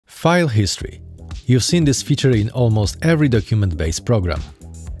File history. You've seen this feature in almost every document-based program.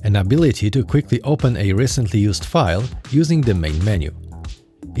 An ability to quickly open a recently used file using the main menu.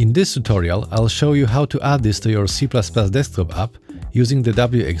 In this tutorial, I'll show you how to add this to your C++ desktop app using the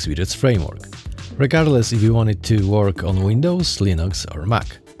wxWidgets framework, regardless if you want it to work on Windows, Linux or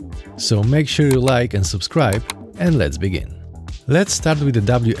Mac. So make sure you like and subscribe, and let's begin. Let's start with the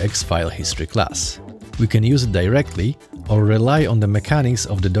wxFileHistory class. We can use it directly or rely on the mechanics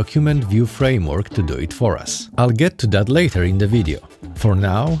of the document view framework to do it for us. I'll get to that later in the video. For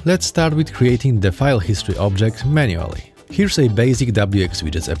now, let's start with creating the file history object manually. Here's a basic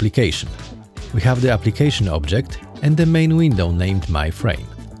wxWidgets application. We have the application object and the main window named myFrame.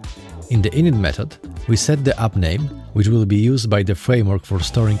 In the init method, we set the app name, which will be used by the framework for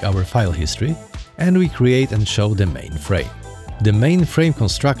storing our file history, and we create and show the main frame. The main frame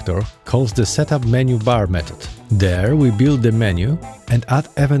constructor calls the setup menu bar method. There we build the menu and add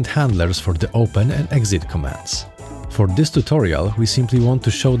event handlers for the open and exit commands. For this tutorial, we simply want to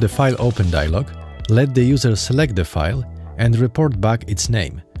show the file open dialog, let the user select the file, and report back its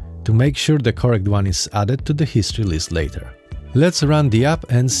name, to make sure the correct one is added to the history list later. Let's run the app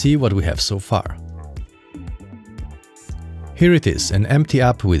and see what we have so far. Here it is, an empty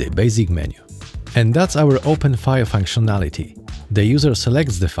app with a basic menu. And that's our open file functionality. The user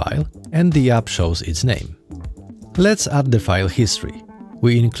selects the file and the app shows its name. Let's add the file history.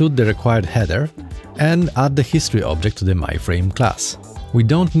 We include the required header and add the history object to the myFrame class. We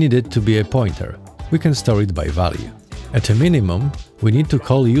don't need it to be a pointer, we can store it by value. At a minimum, we need to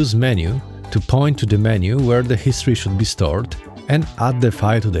call useMenu to point to the menu where the history should be stored and add the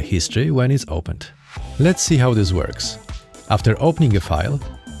file to the history when it's opened. Let's see how this works. After opening a file,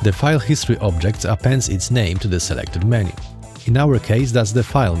 the file history object appends its name to the selected menu. In our case, that's the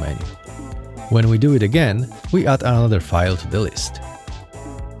file menu. When we do it again, we add another file to the list.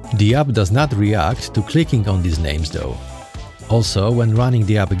 The app does not react to clicking on these names though. Also, when running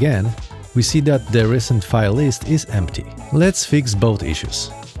the app again, we see that the recent file list is empty. Let's fix both issues.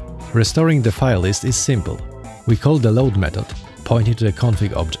 Restoring the file list is simple. We call the load method, pointing to the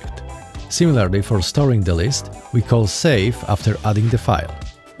config object. Similarly, for storing the list, we call save after adding the file.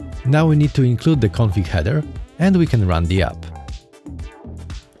 Now we need to include the config header, and we can run the app.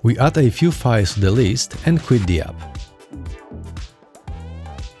 We add a few files to the list and quit the app.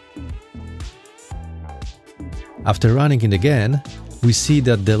 After running it again, we see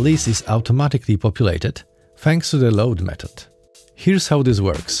that the list is automatically populated thanks to the load method. Here's how this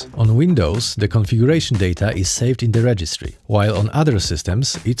works. On Windows, the configuration data is saved in the registry, while on other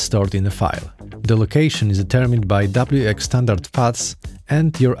systems it's stored in a file. The location is determined by wx standard paths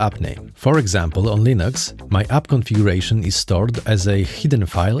and your app name. For example, on Linux, my app configuration is stored as a hidden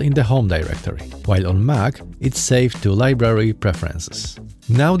file in the home directory, while on Mac it's saved to library preferences.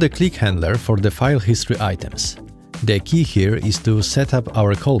 Now the click handler for the file history items. The key here is to set up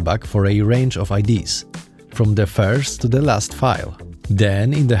our callback for a range of IDs, from the first to the last file.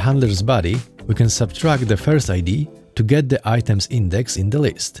 Then, in the handler's body, we can subtract the first ID to get the item's index in the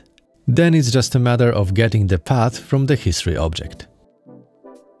list. Then it's just a matter of getting the path from the history object.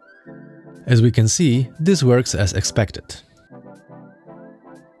 As we can see, this works as expected.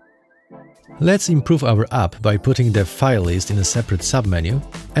 Let's improve our app by putting the file list in a separate submenu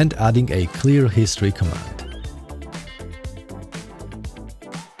and adding a clear history command.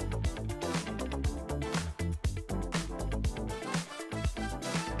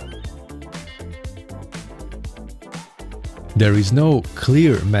 There is no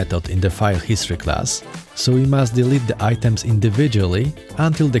clear method in the file history class, so we must delete the items individually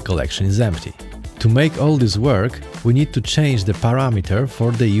until the collection is empty. To make all this work, we need to change the parameter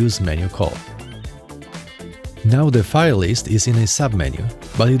for the useMenu call. Now the file list is in a submenu,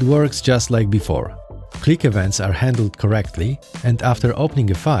 but it works just like before. Click events are handled correctly, and after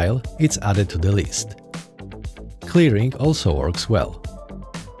opening a file, it's added to the list. Clearing also works well.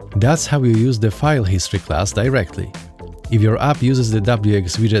 That's how you use the file history class directly. If your app uses the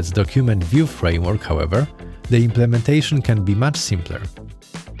wxWidgets document view framework, however, the implementation can be much simpler.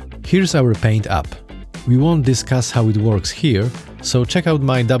 Here's our Paint app. We won't discuss how it works here, so check out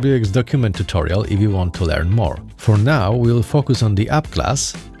my wx document tutorial if you want to learn more. For now, we'll focus on the app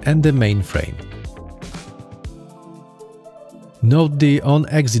class and the main frame. Note the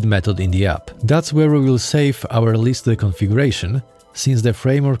onExit method in the app. That's where we will save our list to the configuration, since the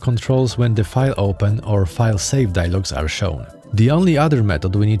framework controls when the file open or file save dialogs are shown. The only other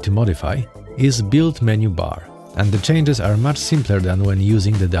method we need to modify is build menu bar, and the changes are much simpler than when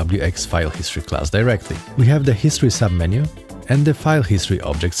using the wxFileHistory class directly. We have the history submenu and the file history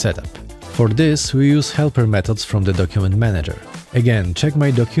object setup. For this, we use helper methods from the document manager. Again, check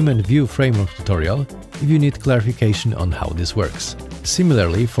my document view framework tutorial if you need clarification on how this works.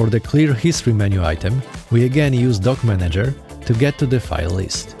 Similarly, for the clear history menu item, we again use doc manager to get to the file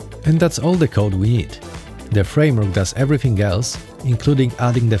list. And that's all the code we need. The framework does everything else, including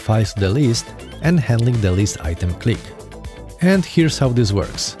adding the files to the list and handling the list item click. And here's how this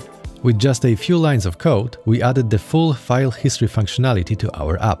works. With just a few lines of code, we added the full file history functionality to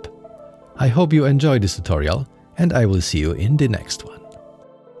our app. I hope you enjoyed this tutorial, and I will see you in the next one.